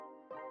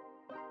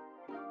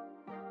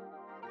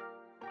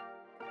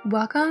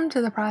Welcome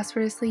to the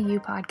Prosperously You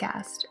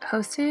podcast,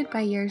 hosted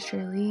by yours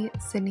truly,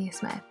 Sydney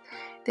Smith.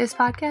 This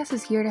podcast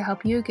is here to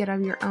help you get out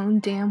of your own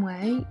damn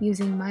way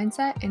using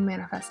mindset and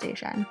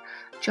manifestation.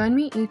 Join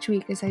me each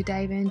week as I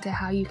dive into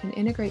how you can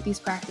integrate these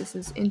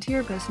practices into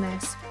your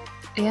business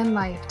and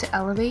life to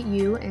elevate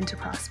you into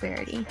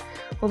prosperity.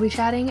 We'll be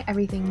chatting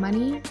everything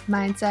money,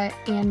 mindset,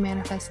 and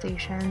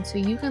manifestation so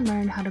you can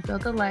learn how to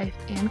build the life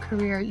and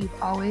career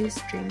you've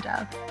always dreamed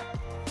of.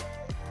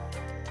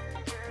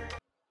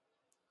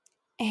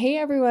 Hey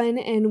everyone,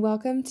 and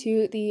welcome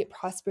to the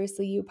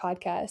Prosperously You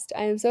podcast.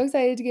 I am so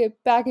excited to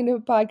get back into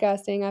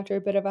podcasting after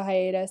a bit of a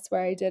hiatus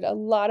where I did a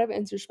lot of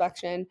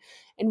introspection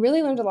and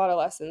really learned a lot of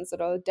lessons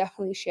that I'll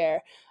definitely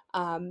share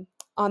on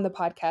the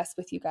podcast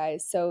with you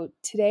guys. So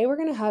today we're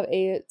going to have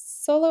a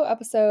solo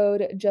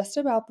episode just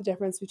about the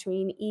difference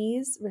between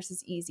ease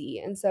versus easy.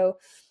 And so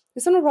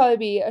this one will probably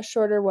be a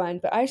shorter one,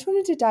 but I just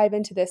wanted to dive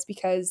into this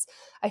because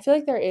I feel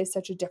like there is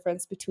such a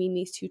difference between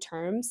these two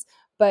terms,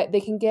 but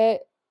they can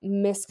get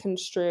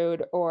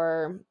misconstrued,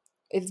 or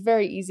it's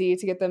very easy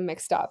to get them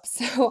mixed up.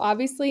 So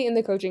obviously in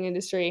the coaching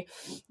industry,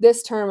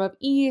 this term of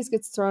ease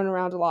gets thrown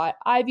around a lot.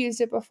 I've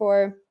used it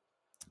before,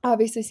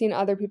 obviously seen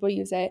other people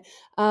use it.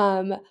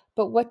 But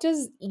what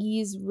does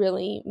ease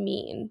really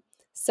mean?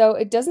 So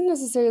it doesn't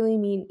necessarily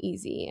mean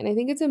easy. And I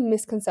think it's a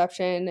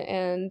misconception,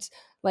 and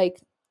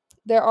like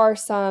there are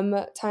some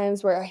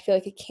times where I feel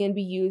like it can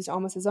be used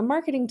almost as a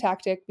marketing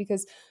tactic,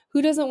 because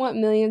who doesn't want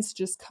millions to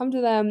just come to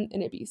them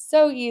and it be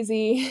so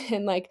easy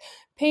and like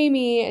pay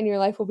me and your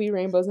life will be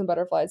rainbows and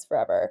butterflies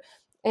forever.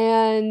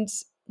 And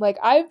like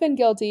I've been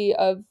guilty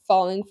of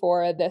falling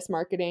for this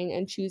marketing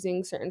and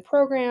choosing certain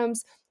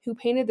programs who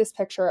painted this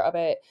picture of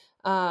it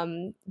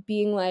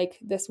being like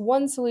this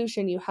one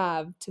solution you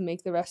have to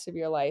make the rest of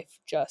your life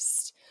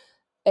just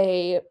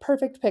a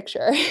perfect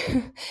picture.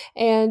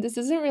 And this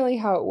isn't really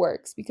how it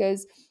works,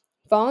 because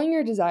following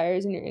your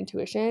desires and your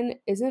intuition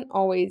isn't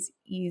always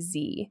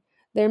easy.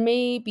 There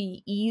may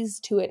be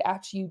ease to it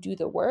after you do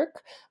the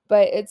work,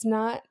 but it's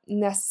not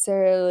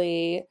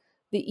necessarily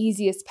the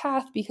easiest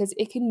path, because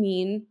it can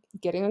mean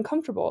getting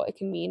uncomfortable. It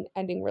can mean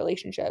ending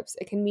relationships.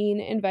 It can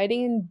mean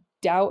inviting in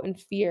doubt and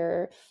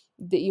fear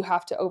that you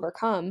have to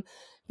overcome,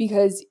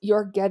 because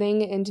you're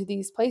getting into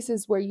these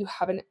places where you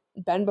haven't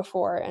been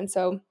before. And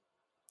so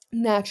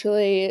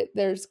naturally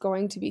there's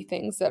going to be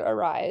things that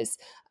arise.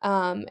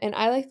 And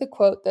I like the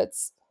quote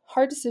that's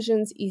hard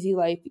decisions, easy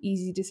life,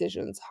 easy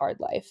decisions, hard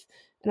life.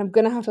 And I'm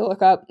going to have to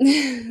look up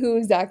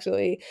who's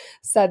actually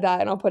said that,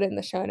 and I'll put it in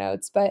the show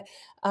notes. But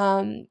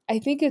I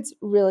think it's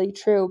really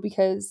true,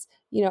 because,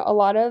 you know, a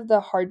lot of the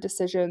hard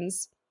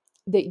decisions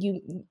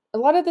a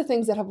lot of the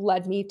things that have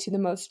led me to the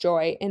most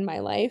joy in my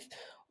life,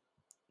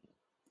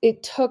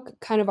 it took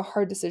kind of a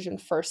hard decision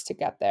first to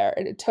get there.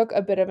 And it took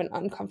a bit of an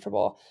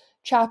uncomfortable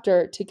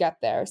chapter to get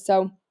there.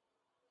 So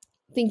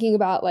thinking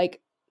about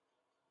like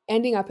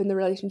ending up in the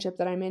relationship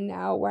that I'm in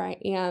now, where I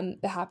am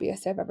the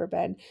happiest I've ever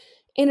been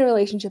in a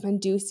relationship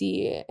and do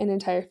see an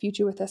entire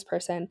future with this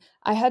person,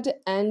 I had to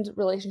end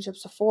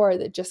relationships before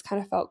that just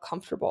kind of felt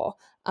comfortable,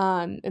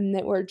 and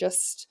that were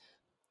just,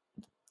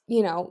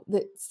 you know,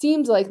 that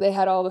seemed like they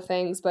had all the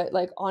things, but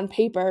like on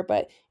paper,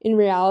 but in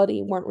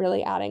reality weren't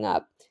really adding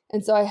up.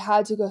 And so I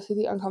had to go through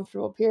the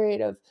uncomfortable period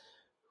of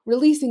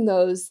releasing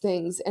those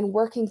things and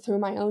working through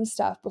my own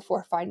stuff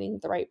before finding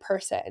the right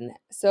person.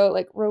 So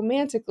like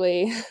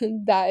romantically,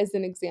 that is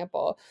an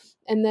example.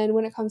 And then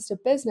when it comes to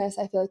business,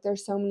 I feel like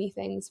there's so many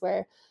things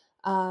where,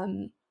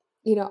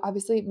 you know,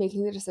 obviously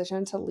making the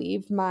decision to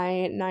leave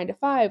my 9 to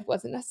 5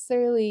 wasn't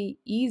necessarily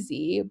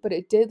easy, but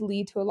it did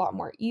lead to a lot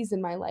more ease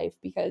in my life,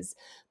 because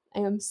I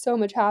am so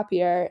much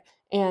happier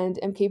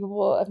and am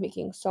capable of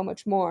making so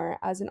much more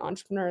as an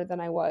entrepreneur than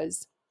I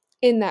was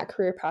in that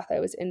career path I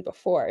was in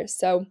before.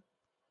 So,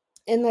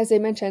 and as I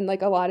mentioned,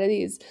 like a lot of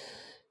these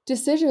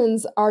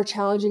decisions are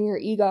challenging your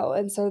ego.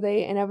 And so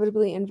they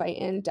inevitably invite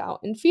in doubt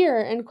and fear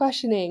and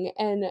questioning.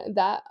 And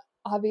that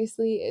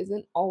obviously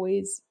isn't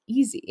always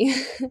easy.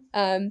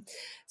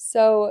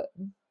 So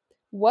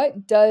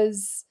what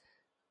does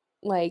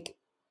like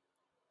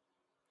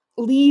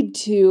lead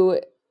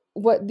to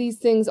what these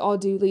things all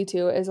do lead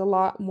to is a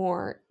lot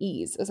more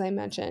ease, as I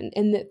mentioned,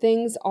 and that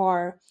things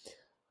are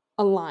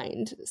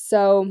aligned.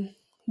 So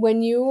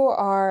when you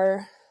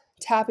are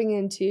tapping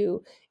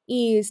into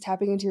ease,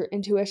 tapping into your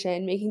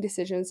intuition, making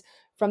decisions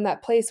from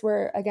that place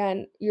where,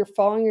 again, you're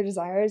following your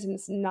desires, and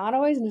it's not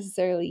always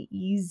necessarily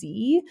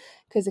easy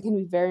because it can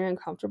be very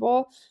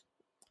uncomfortable,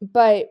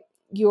 but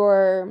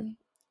you're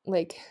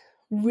like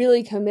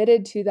really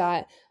committed to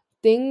that,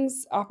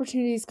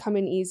 opportunities come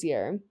in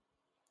easier.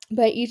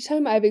 But each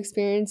time I've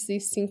experienced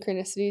these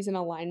synchronicities and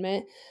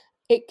alignment,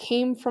 it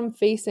came from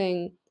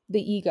facing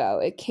the ego.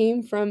 It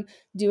came from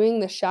doing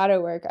the shadow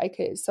work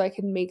so I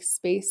could make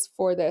space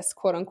for this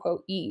quote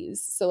unquote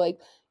ease. So like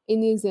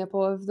in the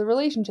example of the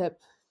relationship,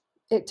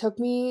 it took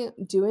me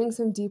doing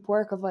some deep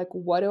work of like,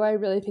 what do I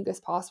really think is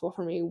possible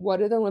for me?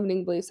 What are the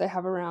limiting beliefs I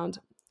have around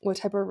what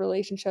type of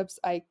relationship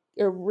I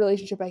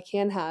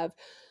can have,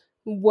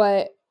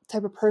 what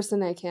type of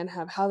person I can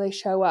have, how they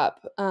show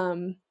up,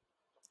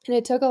 And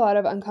it took a lot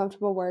of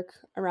uncomfortable work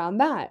around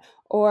that,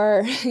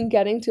 or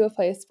getting to a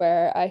place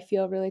where I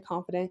feel really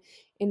confident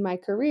in my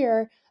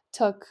career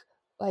took,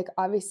 like,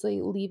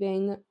 obviously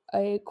leaving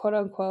a quote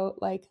unquote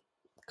like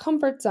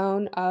comfort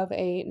zone of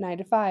a 9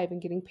 to 5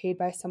 and getting paid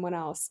by someone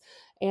else.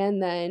 And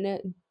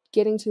then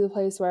getting to the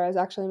place where I was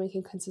actually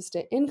making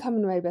consistent income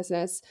in my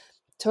business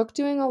took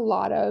doing a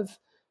lot of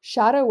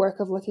shadow work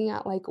of looking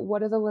at, like,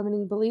 what are the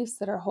limiting beliefs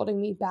that are holding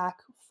me back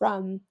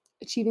from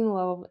achieving the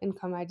level of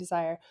income I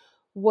desire?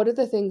 What are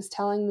the things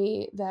telling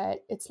me that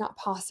it's not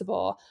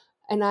possible?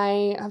 And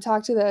I have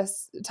talked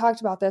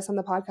about this on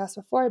the podcast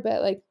before,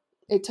 but, like,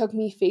 it took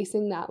me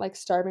facing that, like,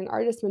 starving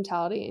artist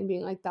mentality and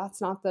being like, that's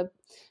not the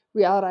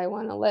reality I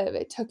want to live.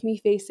 It took me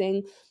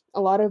facing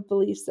a lot of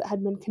beliefs that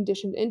had been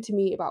conditioned into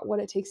me about what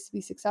it takes to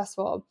be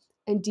successful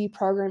and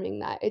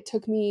deprogramming that. It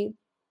took me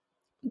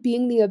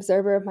being the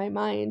observer of my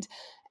mind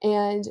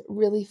and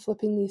really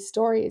flipping these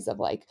stories of,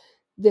 like,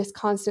 this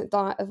constant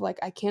thought of, like,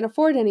 I can't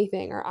afford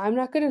anything, or I'm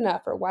not good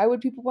enough, or why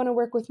would people want to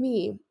work with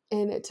me?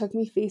 And it took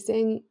me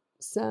facing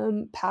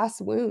some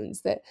past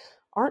wounds that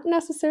aren't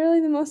necessarily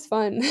the most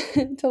fun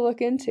to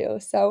look into.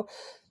 So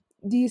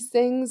these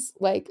things,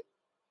 like,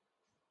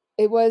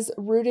 it was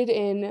rooted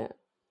in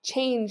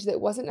change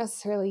that wasn't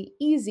necessarily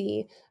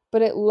easy,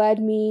 but it led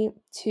me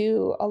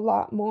to a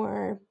lot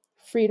more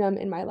freedom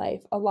in my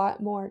life, a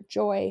lot more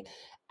joy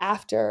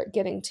after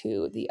getting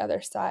to the other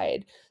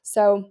side.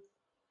 So,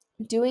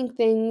 doing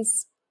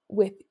things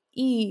with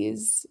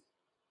ease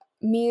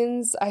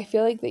means, I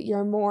feel like, that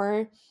you're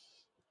more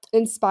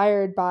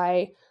inspired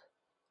by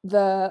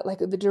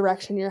the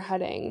direction you're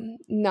heading,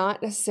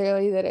 not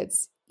necessarily that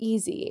it's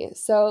easy.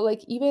 So,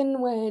 like,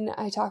 even when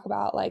I talk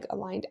about, like,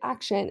 aligned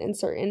action and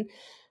certain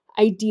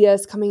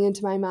ideas coming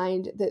into my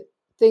mind, that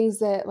things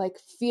that, like,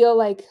 feel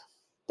like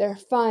they're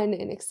fun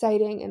and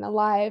exciting and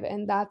alive,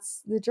 and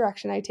that's the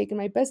direction I take in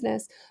my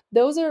business,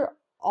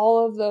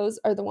 all of those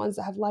are the ones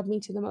that have led me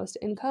to the most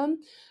income.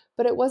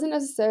 But it wasn't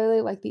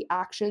necessarily like the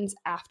actions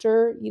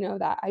after,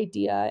 that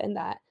idea and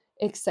that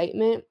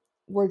excitement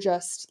were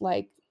just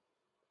like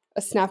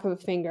a snap of a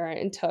finger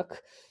and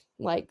took,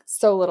 like,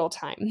 so little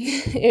time.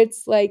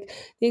 It's like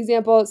the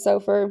example,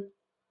 so for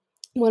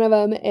one of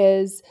them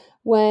is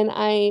when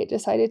I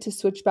decided to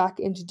switch back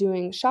into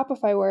doing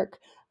Shopify work,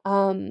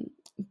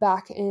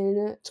 back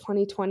in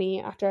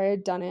 2020, after I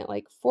had done it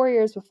like 4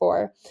 years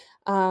before.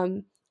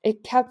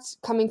 It kept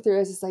coming through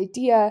as this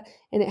idea,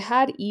 and it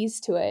had ease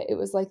to it. It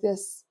was like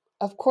this,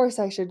 of course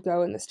I should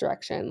go in this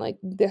direction. Like,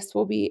 this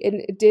will be, and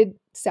it did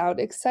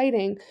sound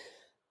exciting,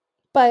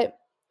 but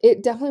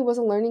it definitely was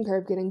a learning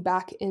curve getting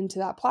back into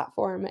that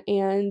platform.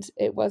 And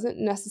it wasn't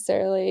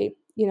necessarily,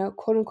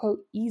 quote unquote,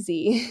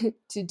 easy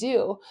to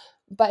do,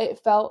 but it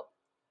felt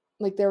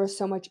like there was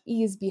so much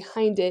ease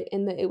behind it,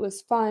 in that it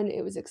was fun,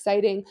 it was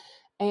exciting,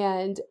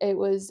 and it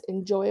was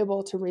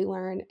enjoyable to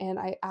relearn. And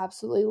I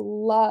absolutely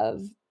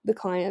love the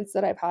clients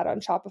that I've had on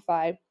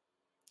Shopify.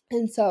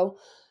 And so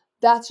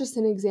that's just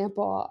an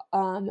example.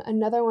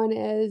 Another one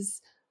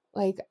is,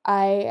 like,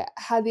 I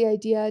had the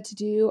idea to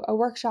do a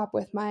workshop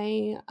with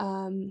my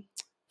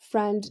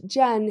friend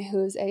Jen,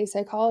 who's a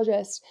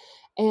psychologist,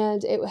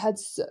 and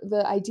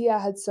the idea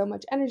had so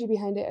much energy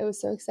behind it. It was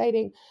so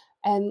exciting,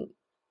 and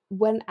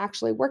when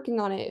actually working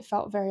on it, it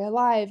felt very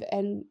alive,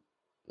 and,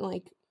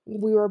 like,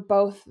 we were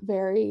both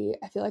very,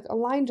 I feel like,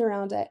 aligned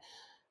around it.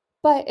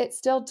 But it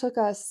still took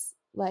us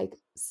like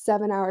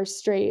 7 hours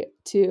straight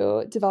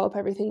to develop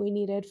everything we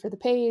needed for the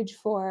page,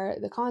 for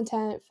the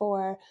content,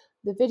 for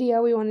the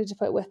video we wanted to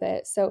put with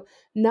it. So,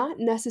 not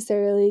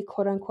necessarily,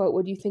 quote unquote,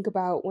 what you think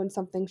about when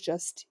something's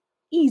just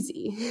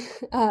easy.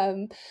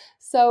 um,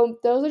 so,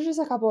 those are just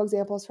a couple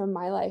examples from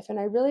my life. And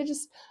I wanted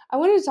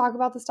to talk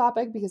about this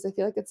topic because I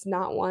feel like it's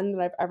not one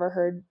that I've ever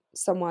heard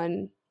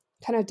someone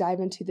kind of dive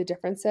into the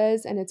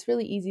differences. And it's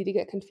really easy to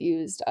get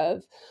confused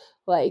of,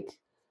 like,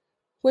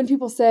 when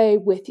people say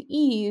with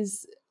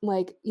ease,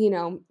 like,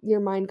 your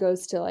mind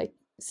goes to, like,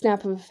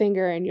 snap of a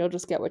finger and you'll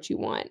just get what you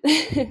want.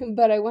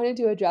 But I wanted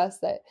to address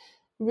that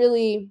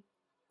really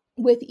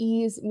with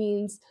ease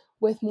means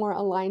with more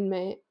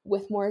alignment,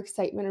 with more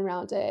excitement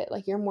around it,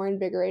 like, you're more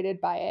invigorated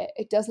by it.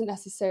 It doesn't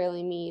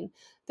necessarily mean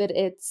that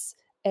it's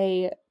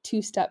a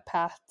two-step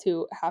path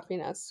to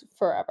happiness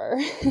forever.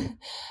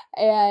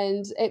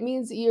 And it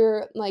means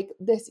you're like,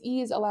 this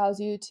ease allows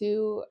you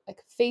to,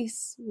 like,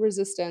 face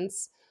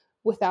resistance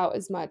without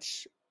as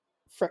much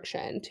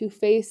friction, to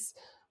face,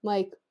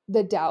 like,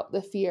 the doubt,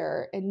 the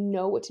fear, and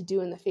know what to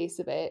do in the face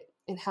of it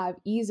and have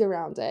ease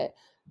around it.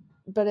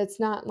 But it's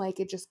not like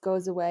it just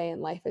goes away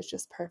and life is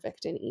just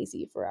perfect and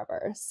easy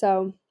forever.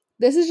 So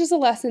this is just a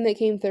lesson that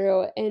came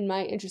through in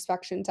my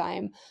introspection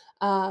time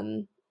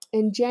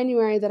in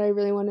January that I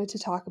really wanted to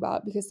talk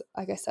about because,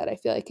 like I said, I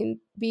feel like it can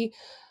be,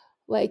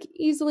 like,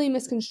 easily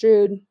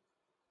misconstrued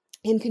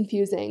and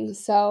confusing.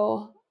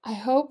 So I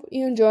hope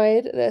you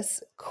enjoyed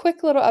this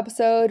quick little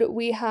episode.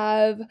 We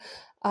have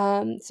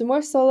some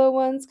more solo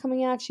ones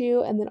coming at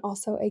you, and then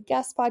also a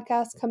guest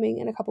podcast coming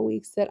in a couple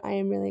weeks that I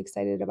am really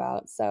excited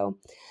about. So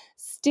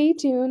stay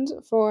tuned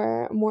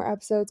for more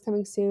episodes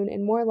coming soon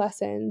and more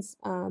lessons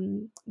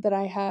that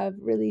I have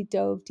really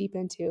dove deep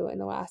into in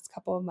the last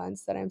couple of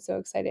months that I'm so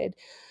excited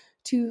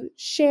to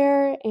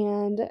share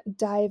and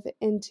dive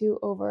into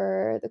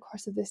over the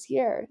course of this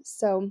year.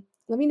 So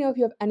let me know if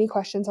you have any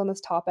questions on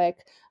this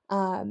topic.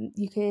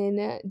 You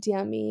can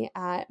DM me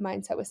at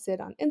Mindset with Sid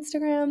on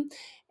Instagram,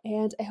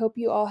 and I hope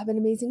you all have an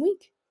amazing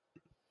week.